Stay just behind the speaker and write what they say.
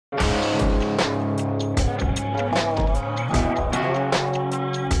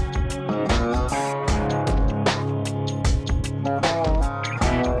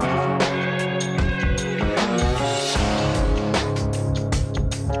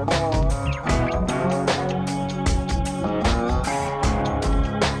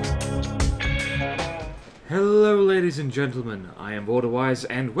and gentlemen, I am BorderWise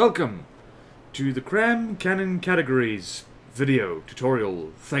and welcome to the CRAM Canon Categories video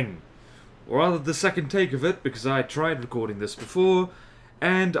tutorial thing. Or rather the second take of it, because I tried recording this before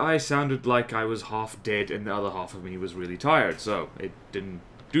and I sounded like I was half dead and the other half of me was really tired, so it didn't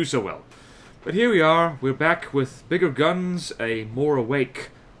do so well. But here we are, we're back with bigger guns, a more awake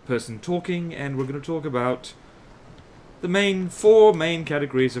person talking, and we're going to talk about the four main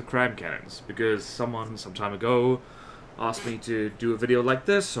categories of CRAM cannons, because someone some time ago asked me to do a video like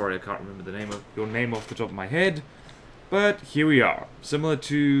this. Sorry, I can't remember the name of your name off the top of my head, but here we are, similar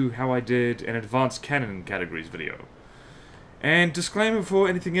to how I did an advanced cannon categories video. And disclaimer before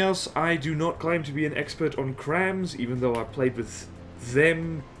anything else, I do not claim to be an expert on CRAMs, even though I played with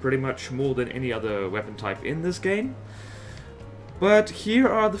them pretty much more than any other weapon type in this game. But here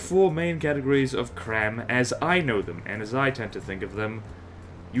are the four main categories of CRAM as I know them, and as I tend to think of them.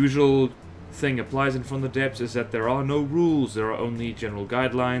 Usual thing applies in From the Depths is that there are no rules, there are only general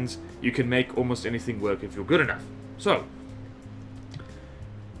guidelines. You can make almost anything work if you're good enough. So,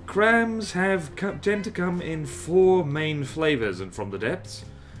 CRAMs tend to come in four main flavors in From the Depths,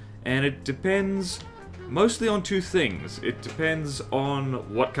 and it depends mostly on two things. It depends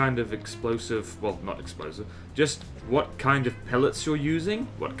on what kind of explosive, well, not explosive, just what kind of pellets you're using,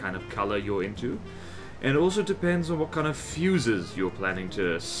 what kind of color you're into, and it also depends on what kind of fuses you're planning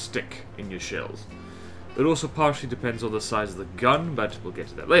to stick in your shells. It also partially depends on the size of the gun, but we'll get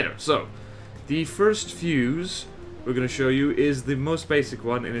to that later. So, the first fuse we're going to show you is the most basic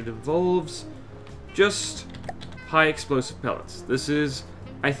one, and it involves just high explosive pellets. This is,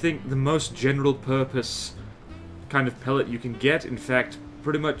 I think, the most general purpose kind of pellet you can get. In fact,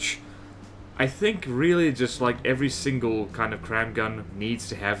 pretty much, I think really just like every single kind of CRAM gun needs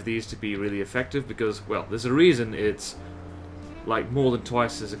to have these to be really effective, because, well, there's a reason it's like more than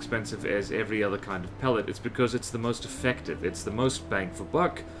twice as expensive as every other kind of pellet. It's because it's the most effective, it's the most bang for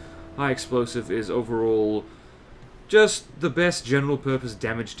buck. High explosive is overall just the best general purpose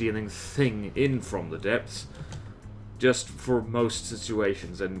damage dealing thing in From the Depths, just for most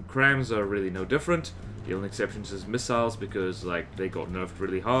situations, and CRAMs are really no different. The only exception is missiles, because like they got nerfed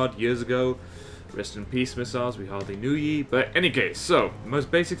really hard years ago. Rest in peace, missiles, we hardly knew ye. But any case, so the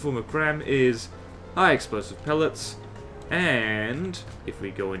most basic form of CRAM is high explosive pellets, and if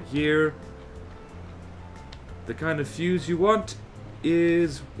we go in here, the kind of fuse you want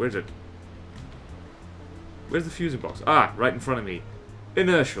is, where's it? Where's the fusing box? Ah, right in front of me.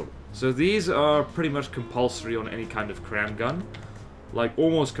 Inertial. So these are pretty much compulsory on any kind of CRAM gun. Like,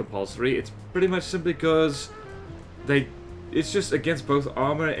 almost compulsory. It's pretty much simply because it's just against both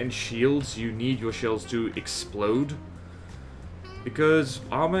armor and shields, you need your shells to explode. Because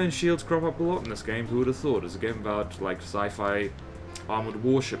armor and shields crop up a lot in this game, who would have thought? It's a game about, like, sci-fi armored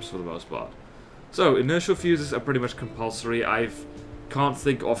warships for the most part. So, inertial fuses are pretty much compulsory. Can't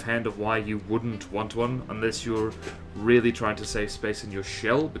think offhand of why you wouldn't want one, unless you're really trying to save space in your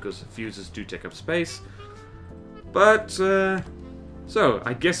shell, because fuses do take up space. But, so,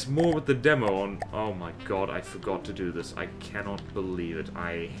 I guess more with the demo on... Oh my god, I forgot to do this. I cannot believe it.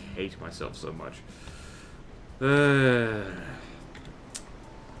 I hate myself so much.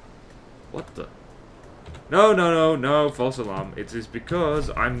 What the... No, false alarm. It is because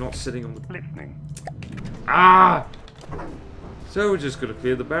I'm not sitting on the... Listening. Ah! So we're just going to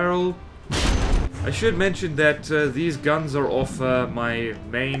clear the barrel. I should mention that these guns are off my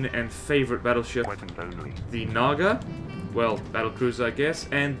main and favorite battleship, the Naga. Well, battlecruiser, I guess.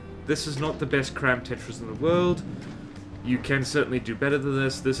 And this is not the best CRAM Tetris in the world. You can certainly do better than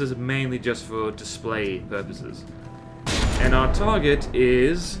this. This is mainly just for display purposes. And our target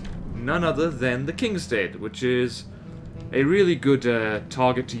is none other than the Kingstead, which is a really good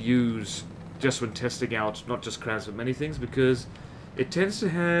target to use just when testing out not just CRAMs but many things, because it tends to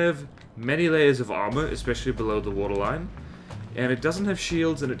have many layers of armor, especially below the waterline, and it doesn't have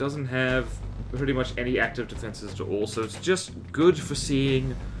shields, and it doesn't have pretty much any active defenses at all, so it's just good for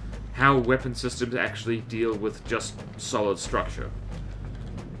seeing how weapon systems actually deal with just solid structure.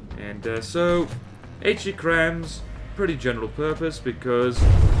 And so, HE CRAMs, pretty general purpose, because,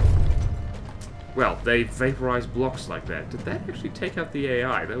 well, they vaporize blocks like that. Did that actually take out the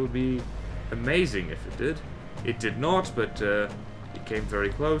AI? That would be amazing if it did. It did not, but it came very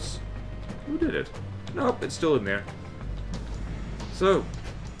close. Who did it? Nope, it's still in there. So,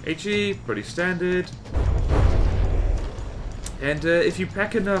 HE, pretty standard. And if you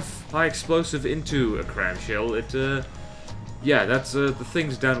pack enough high explosive into a CRAM shell, yeah, that's the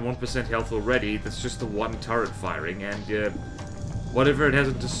thing's down 1% health already. That's just the one turret firing, and whatever it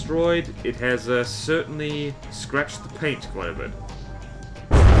hasn't destroyed, it has certainly scratched the paint quite a bit.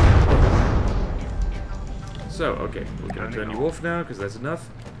 So, okay, we're gonna turn you off now, because that's enough.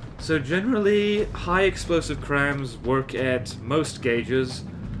 So generally, high explosive CRAMs work at most gauges.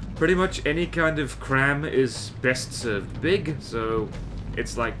 Pretty much any kind of CRAM is best served big, so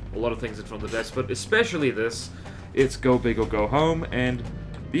it's like a lot of things in front of the desk, but especially this, it's go big or go home, and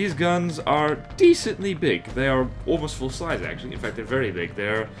these guns are decently big. They are almost full size, actually. In fact, they're very big.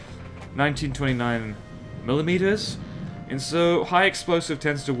 They're 1929 millimeters, and so high explosive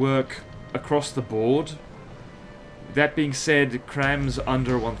tends to work across the board. That being said, CRAMs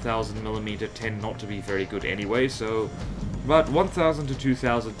under 1000 millimeter tend not to be very good anyway, so about 1000 to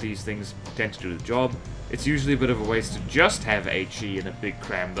 2000 these things tend to do the job. It's usually a bit of a waste to just have HE in a big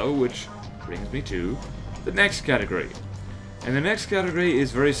CRAM though, which brings me to the next category. And the next category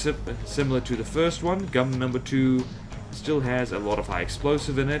is very similar to the first one. Gun number 2 still has a lot of high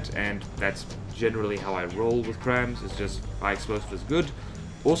explosive in it, and that's generally how I roll with CRAMs, it's just high explosive is good.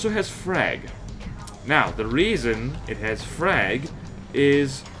 Also has frag. Now, the reason it has frag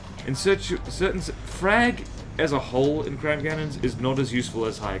is in certain frag as a whole in CRAM cannons is not as useful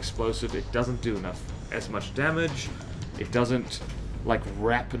as high explosive. It doesn't do as much damage. It doesn't like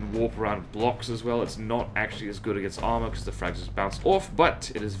wrap and warp around blocks as well. It's not actually as good against armor because the frags just bounce off,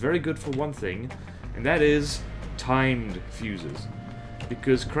 but it is very good for one thing, and that is timed fuses.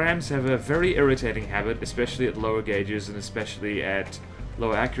 Because CRAMs have a very irritating habit, especially at lower gauges and especially at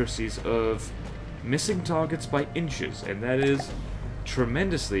lower accuracies, of missing targets by inches, and that is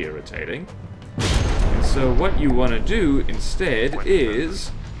tremendously irritating. And so what you want to do instead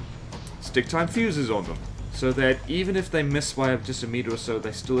is stick time fuses on them, so that even if they miss by just a meter or so,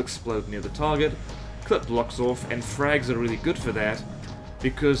 they still explode near the target, clip blocks off, and frags are really good for that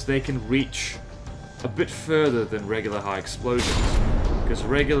because they can reach a bit further than regular high explosions. Because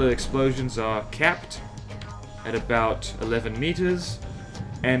regular explosions are capped at about 11 meters,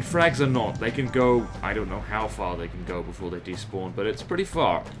 and frags are not. They can go, I don't know how far they can go before they despawn, but it's pretty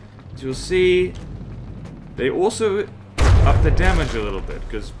far. As you'll see, they also up the damage a little bit,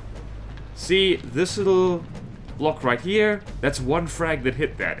 because see this little block right here, that's one frag that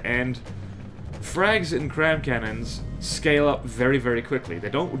hit that, and frags in CRAM cannons scale up very, very quickly. They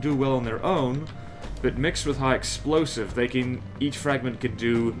don't do well on their own, but mixed with high explosive, they can, each fragment can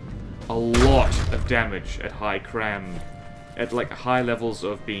do a lot of damage at high CRAM, at like high levels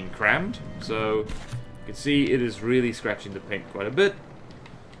of being crammed. So you can see it is really scratching the paint quite a bit.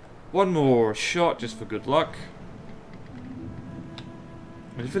 One more shot just for good luck.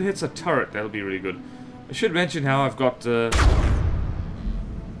 And if it hits a turret, that'll be really good. I should mention how I've got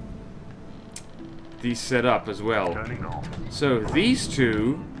these set up as well. So these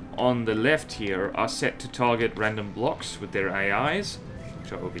two on the left here are set to target random blocks with their AIs,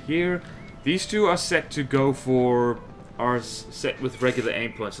 which are over here. These two are set to go for, are set with regular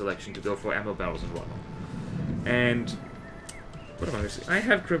aim point selection to go for ammo barrels and whatnot. And what am I missing? I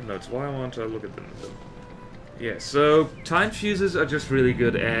have crib notes. Why won't I look at them? Yeah, so time fuses are just really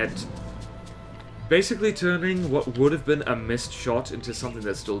good at basically turning what would have been a missed shot into something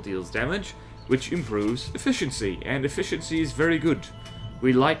that still deals damage, which improves efficiency, and efficiency is very good.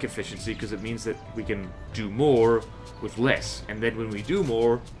 We like efficiency because it means that we can do more with less, and then when we do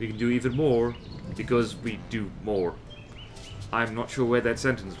more, we can do even more because we do more. I'm not sure where that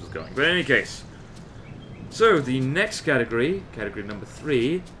sentence was going, but in any case. So, the next category, category number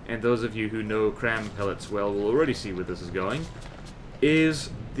 3, and those of you who know CRAM pellets well will already see where this is going, is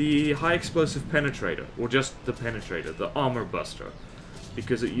the high explosive penetrator, or just the penetrator, the armor buster,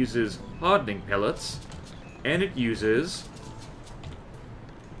 because it uses hardening pellets, and it uses,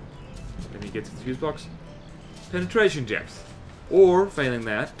 let me get to the fuse box, penetration depth, or, failing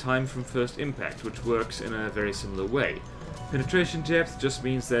that, time from first impact, which works in a very similar way. Penetration depth just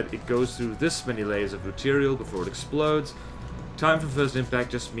means that it goes through this many layers of material before it explodes. Time from first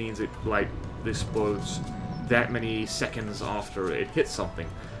impact just means it, like, explodes that many seconds after it hits something.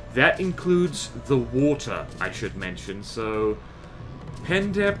 That includes the water, I should mention, so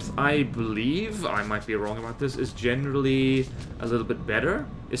pen depth, I believe, I might be wrong about this, is generally a little bit better,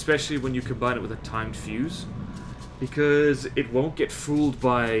 especially when you combine it with a timed fuse, because it won't get fooled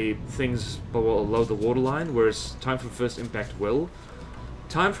by things below the waterline, whereas time from first impact will.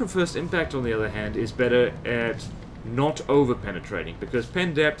 Time from first impact, on the other hand, is better at not over-penetrating, because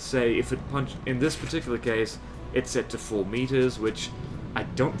pen depth, say, if it in this particular case, it's set to 4 meters, which I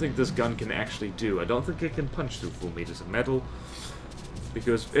don't think this gun can actually do. I don't think it can punch through 4 meters of metal,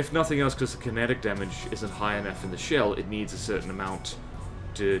 because if nothing else, because the kinetic damage isn't high enough in the shell, it needs a certain amount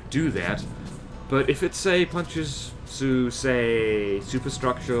to do that. But if it, say, punches through, say,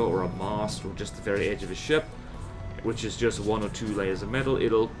 superstructure or a mast or just the very edge of a ship, which is just 1 or 2 layers of metal,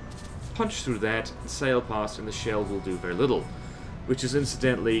 it'll punch through that, sail past, and the shell will do very little. Which is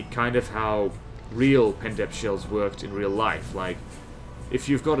incidentally kind of how real pen depth shells worked in real life. Like, if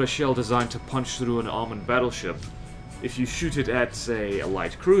you've got a shell designed to punch through an armored battleship, if you shoot it at, say, a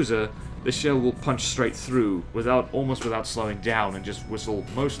light cruiser, the shell will punch straight through, almost without slowing down, and just whistle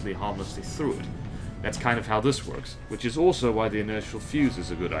mostly harmlessly through it. That's kind of how this works, which is also why the inertial fuse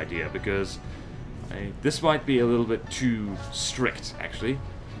is a good idea, because this might be a little bit too strict, actually,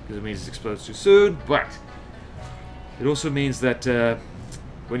 because it means it explodes too soon, but it also means that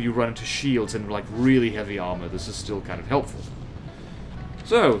when you run into shields and like really heavy armor, this is still kind of helpful.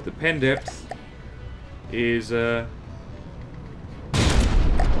 So, the pen depth is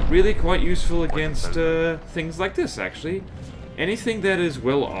really quite useful against things like this, actually. Anything that is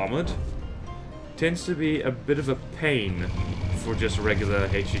well armored tends to be a bit of a pain for just regular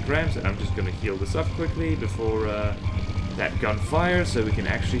HE CRAMs, and I'm just going to heal this up quickly before that gun fires so we can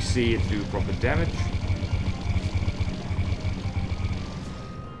actually see it do proper damage.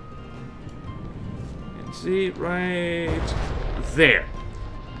 And see, right there.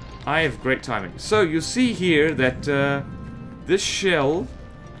 I have great timing. So you see here that this shell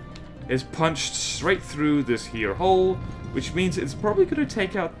is punched straight through this here hole, which means it's probably going to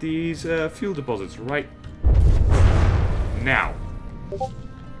take out these fuel deposits right now.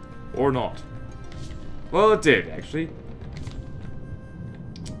 Or not. Well, it did, actually.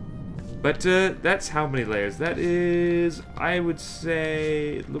 But that's how many layers. That is, I would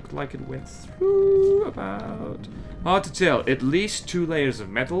say, it looked like it went through about... Hard to tell. At least 2 layers of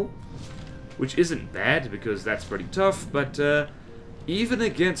metal, which isn't bad, because that's pretty tough, but even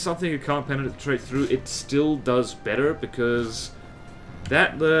against something you can't penetrate through, it still does better, because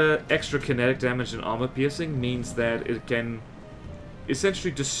that extra kinetic damage and armor piercing means that it can essentially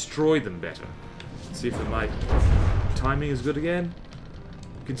destroy them better. Let's see if my timing is good again.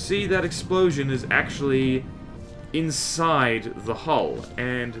 You can see that explosion is actually inside the hull,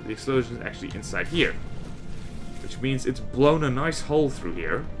 and the explosion is actually inside here. Which means it's blown a nice hole through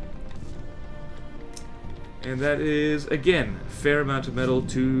here. And that is, again, a fair amount of metal,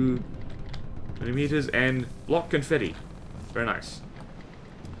 2 millimeters, and block confetti. Very nice.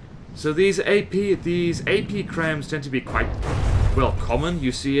 So these AP CRAMs tend to be quite, well, common.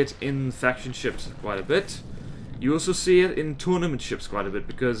 You see it in faction ships quite a bit. You also see it in tournament ships quite a bit,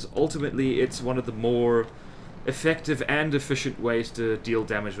 because ultimately it's one of the more effective and efficient ways to deal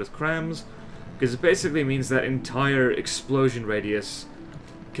damage with CRAMs. Because it basically means that entire explosion radius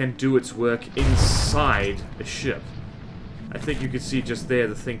can do its work inside a ship. I think you can see just there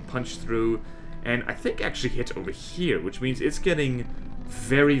the thing punched through, and I think actually hit over here, which means it's getting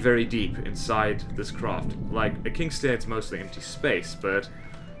very, very deep inside this craft. Like, a Kingstead's mostly empty space, but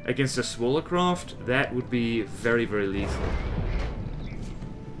against a smaller craft, that would be very, very lethal.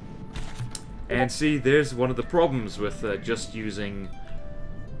 And see, there's one of the problems with just using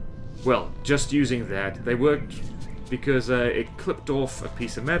that. They worked because it clipped off a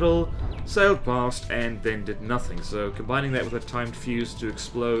piece of metal, sailed past, and then did nothing. So combining that with a timed fuse to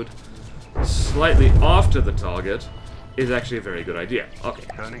explode slightly after the target is actually a very good idea. Okay,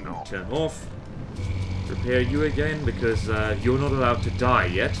 turn off. Repair you again, because you're not allowed to die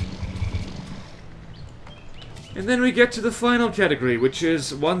yet. And then we get to the final category, which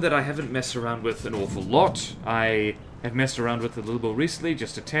is one that I haven't messed around with an awful lot. I have messed around with it a little more recently,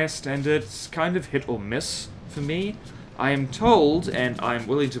 just to test, and it's kind of hit or miss for me. I am told, and I'm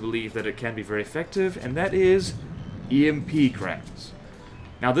willing to believe that it can be very effective, and that is EMP CRAMs.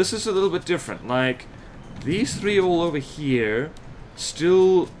 Now this is a little bit different. Like, these 3 all over here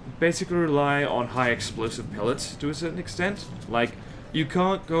still basically rely on high explosive pellets to a certain extent. Like, you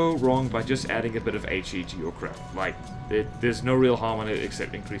can't go wrong by just adding a bit of HE to your CRAM. Like, there's no real harm in it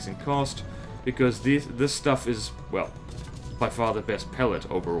except increasing cost, because this stuff is, well, by far the best pellet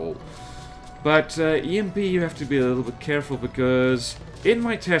overall. But EMP, you have to be a little bit careful, because in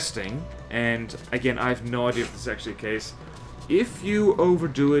my testing, and again, I have no idea if this is actually the case, if you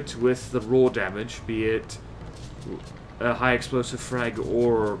overdo it with the raw damage, be it a high explosive frag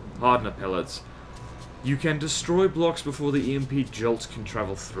or hardener pellets, you can destroy blocks before the EMP jolt can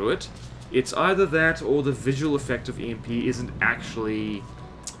travel through it. It's either that or the visual effect of EMP isn't actually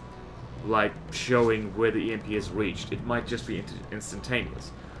like showing where the EMP has reached. It might just be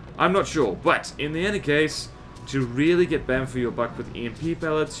instantaneous. I'm not sure, but in any case, to really get bang for your buck with EMP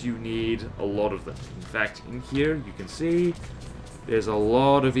pellets, you need a lot of them. In fact, in here, you can see there's a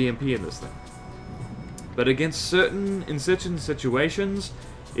lot of EMP in this thing. But in certain situations,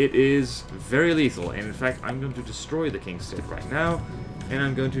 it is very lethal, and in fact, I'm going to destroy the Kingstead right now, and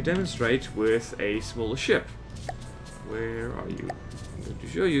I'm going to demonstrate with a smaller ship. Where are you? I'm going to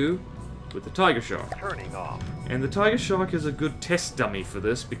show you with the Tiger Shark. Turning off. And the Tiger Shark is a good test dummy for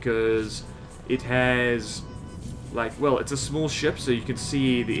this because it has, like, well, it's a small ship, so you can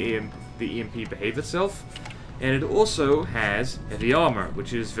see the EMP behave itself. And it also has heavy armor,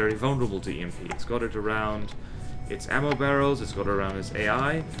 which is very vulnerable to EMP. It's got it around its ammo barrels, it's got it around its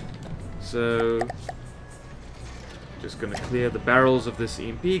AI. So, just gonna clear the barrels of this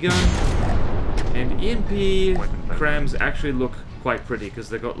EMP gun. And EMP CRAMs actually look quite pretty because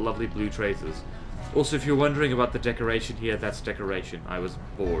they've got lovely blue traces. Also, if you're wondering about the decoration here, that's decoration. I was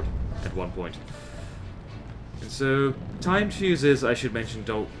bored at one point. And so, timed fuses, I should mention,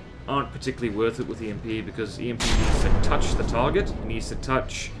 aren't particularly worth it with EMP because EMP needs to touch the target. It needs to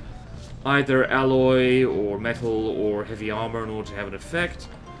touch either alloy or metal or heavy armor in order to have an effect.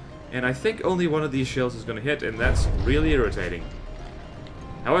 And I think only one of these shells is going to hit, and that's really irritating.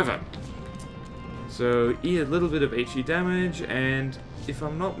 However, so a little bit of HE damage, and if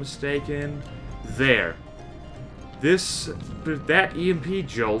I'm not mistaken, there. That EMP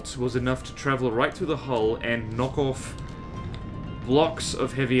jolt was enough to travel right through the hull and knock off blocks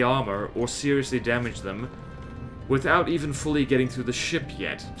of heavy armor or seriously damage them without even fully getting through the ship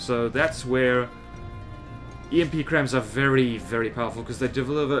yet. So that's where EMP CRAMs are very, very powerful because they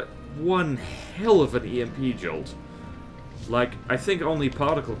deliver one hell of an EMP jolt. Like, I think only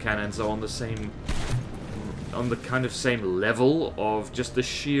particle cannons are on the kind of same level of just the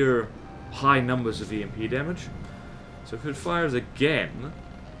sheer high numbers of EMP damage. So if it fires again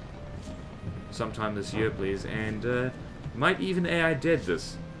sometime this year, please, and might even AI dead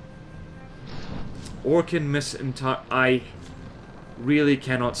this. Or can miss I really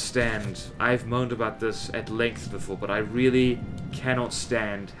cannot stand. I've moaned about this at length before, but I really cannot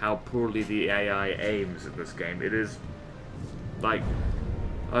stand how poorly the AI aims in this game. It is, like,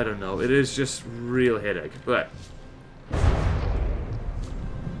 I don't know, it is just real headache, but...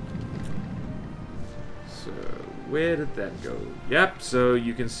 So, where did that go? Yep, so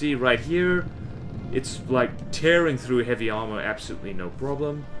you can see right here, it's like tearing through heavy armor, absolutely no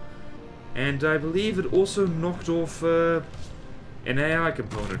problem. And I believe it also knocked off an AI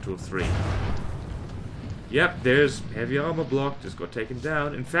component or 3. Yep, there's heavy armor block, just got taken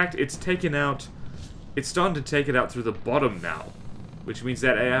down. In fact, it's taken out, it's starting to take it out through the bottom now, which means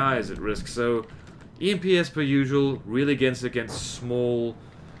that AI is at risk. So, EMP as per usual, really against small,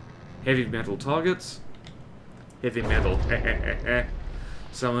 heavy metal targets. Heavy metal,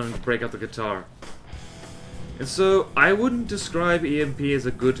 someone break out the guitar. And so, I wouldn't describe EMP as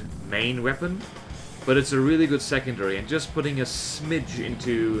a good main weapon, but it's a really good secondary, and just putting a smidge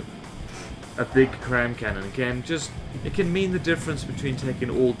into a big CRAM cannon it can mean the difference between taking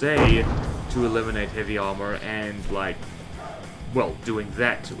all day to eliminate heavy armor and, like, well, doing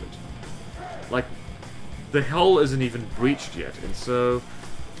that to it. Like, the hull isn't even breached yet, and so,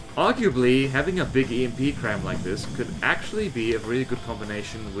 arguably, having a big EMP CRAM like this could actually be a really good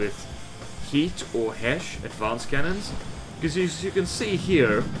combination with heat or HESH advanced cannons, because as you can see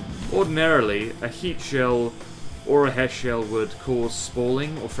here, ordinarily a heat shell or a HESH shell would cause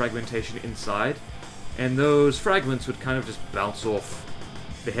spalling or fragmentation inside, and those fragments would kind of just bounce off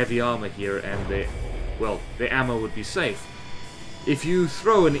the heavy armor here, and the ammo would be safe. If you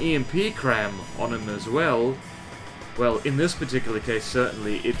throw an EMP CRAM on him as well, in this particular case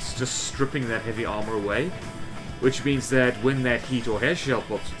certainly, it's just stripping that heavy armor away, which means that when that heat or HESH shell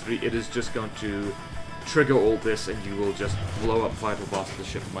pops through, it is just going to trigger all this, and you will just blow up vital parts of the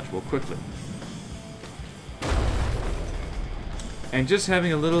ship much more quickly. And just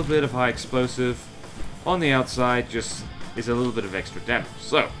having a little bit of high explosive on the outside just is a little bit of extra damage.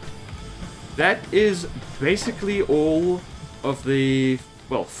 So, that is basically all of the,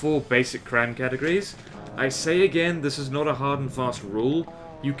 4 basic CRAM categories. I say again, this is not a hard and fast rule.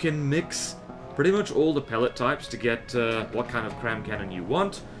 You can mix pretty much all the pellet types to get what kind of CRAM cannon you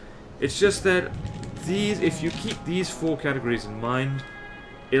want. It's just that if you keep these 4 categories in mind,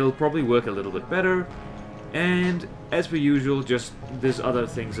 it'll probably work a little bit better. And as per usual, just there's other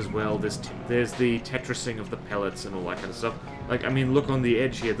things as well. There's the Tetrising of the pellets and all that kind of stuff. Like, I mean, look on the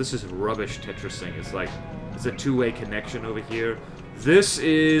edge here. This is rubbish Tetrising. It's like it's a 2-way connection over here. This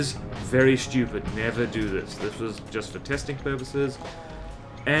is very stupid. Never do this. This was just for testing purposes.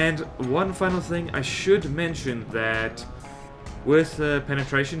 And one final thing, I should mention that with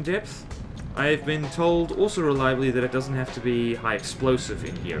penetration depth, I've been told also reliably that it doesn't have to be high explosive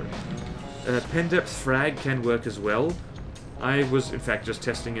in here. Pen depth frag can work as well. I was in fact just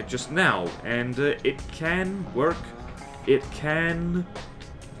testing it just now, and it can work. It can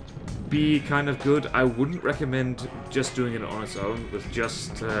be kind of good. I wouldn't recommend just doing it on its own with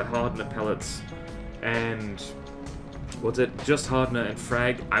just hardener pellets and what's it, just hardener and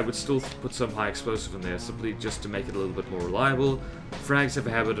frag. I would still put some high explosive in there, simply just to make it a little bit more reliable. Frags have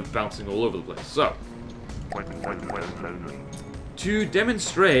a habit of bouncing all over the place. So, to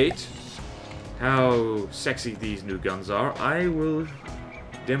demonstrate how sexy these new guns are, I will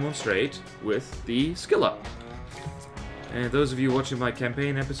demonstrate with the Skilla. And those of you watching my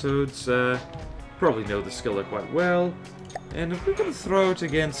campaign episodes probably know the Skilla quite well. And we're going to throw it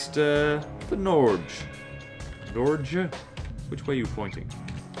against the Norge. Norge? Which way are you pointing?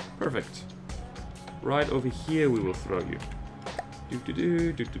 Perfect. Right over here we will throw you.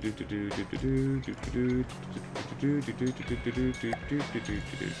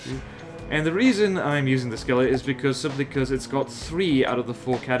 And the reason I'm using the Skilla is simply because it's got 3 out of the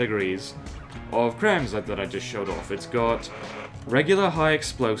 4 categories of CRAMs that I just showed off. It's got regular high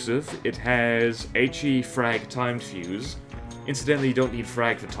explosive, it has HE frag timed fuse. Incidentally, you don't need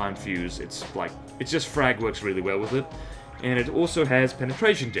frag for timed fuse, it's just frag works really well with it. And it also has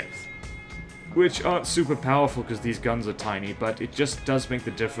penetration depth, which aren't super powerful because these guns are tiny, but it just does make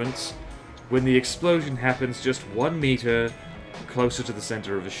the difference when the explosion happens just 1 meter closer to the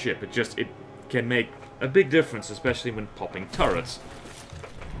center of a ship. It can make a big difference, especially when popping turrets.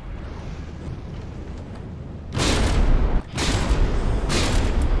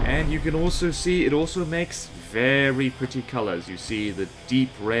 And you can also see it also makes very pretty colors. You see the deep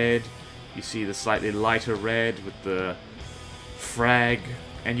red, you see the slightly lighter red with the frag,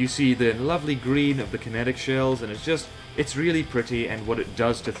 and you see the lovely green of the kinetic shells, and it's really pretty, and what it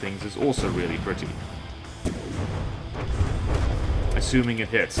does to things is also really pretty. Assuming it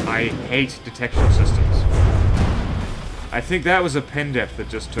hits. I hate detection systems. I think that was a pen depth that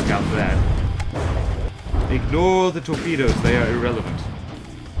just took out that. Ignore the torpedoes, they are irrelevant.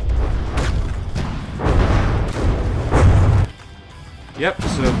 Yep,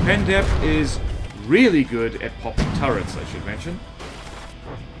 so pen depth is really good at popping turrets, I should mention.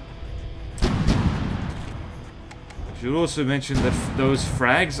 I should also mention that those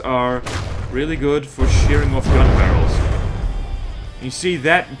frags are really good for shearing off gun barrels. You see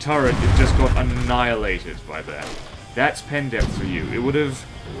that turret, it just got annihilated by that. That's pen depth for you. It would have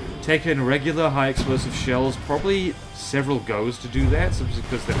taken regular high explosive shells probably several goes to do that, simply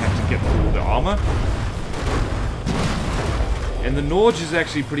because they have to get through the armor. And the Norge is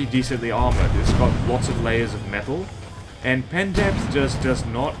actually pretty decently armored. It's got lots of layers of metal, and pen depth just does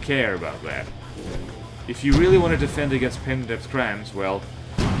not care about that. If you really want to defend against pen depth CRAMs, well,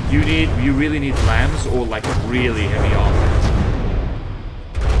 you really need lambs or like really heavy armor.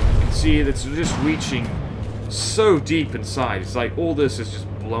 You can see it's just reaching so deep inside. It's like all this is just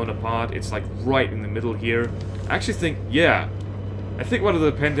blown apart. It's like right in the middle here. I actually think, yeah, I think one of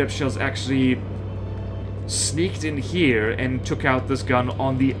the pen depth shells actually sneaked in here and took out this gun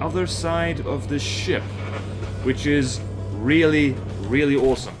on the other side of the ship, which is really, really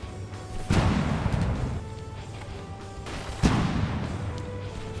awesome.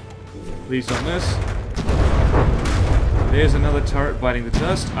 Please don't miss. There's another turret biting the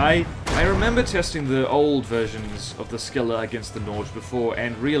dust. I remember testing the old versions of the Skilla against the Norge before,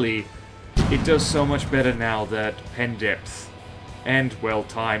 and really, it does so much better now that pen depth and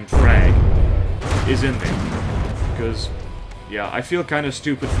well-timed frag is in there. Because, yeah, I feel kind of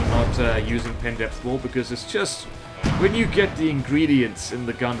stupid for not using pen depth more, because it's just, when you get the ingredients in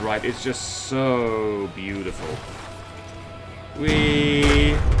the gun right, it's just so beautiful.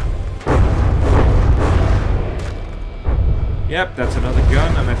 Yep, that's another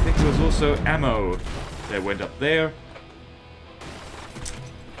gun, and I think there was also ammo that went up there.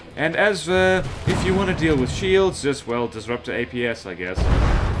 And as if you want to deal with shields, just, well, disrupt to APS, I guess.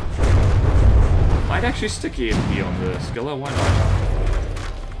 Might actually stick EMP on the Skilla, why not?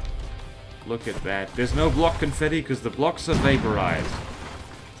 Look at that. There's no block confetti because the blocks are vaporized.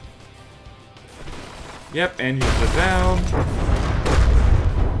 Yep, engines are down.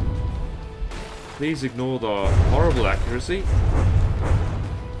 Please ignore the horrible accuracy.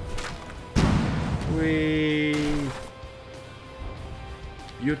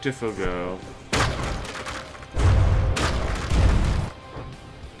 Beautiful girl.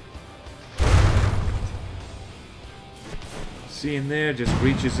 See in there, just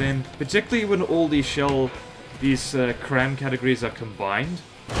reaches in. Particularly when all these CRAM categories are combined.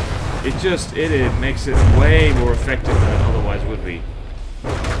 It makes it way more effective than it otherwise would be.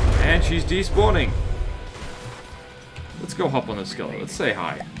 And she's despawning. Let's go hop on the Skilla. Let's say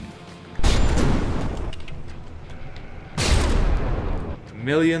hi.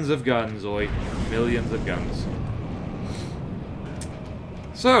 Millions of guns, oi. Millions of guns.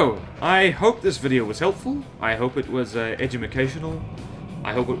 So, I hope this video was helpful. I hope it was educational.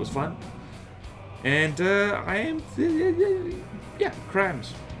 I hope it was fun. And I am... yeah,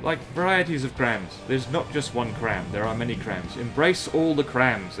 crams. Like, varieties of crams. There's not just one cram, there are many crams. Embrace all the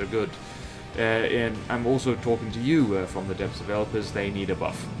crams, they're good. And I'm also talking to you from the Depths developers, they need a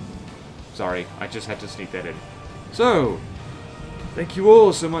buff. Sorry, I just had to sneak that in. So, thank you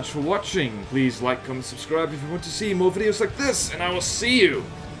all so much for watching. Please like, comment, subscribe if you want to see more videos like this, and I will see you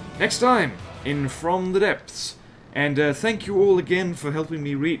next time in From the Depths. And thank you all again for helping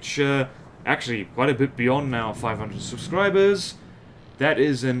me reach, actually, quite a bit beyond now 500 subscribers. That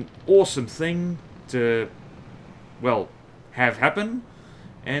is an awesome thing to, well, have happen.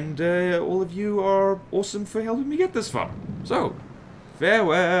 And all of you are awesome for helping me get this far. So,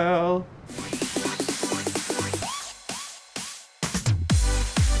 farewell!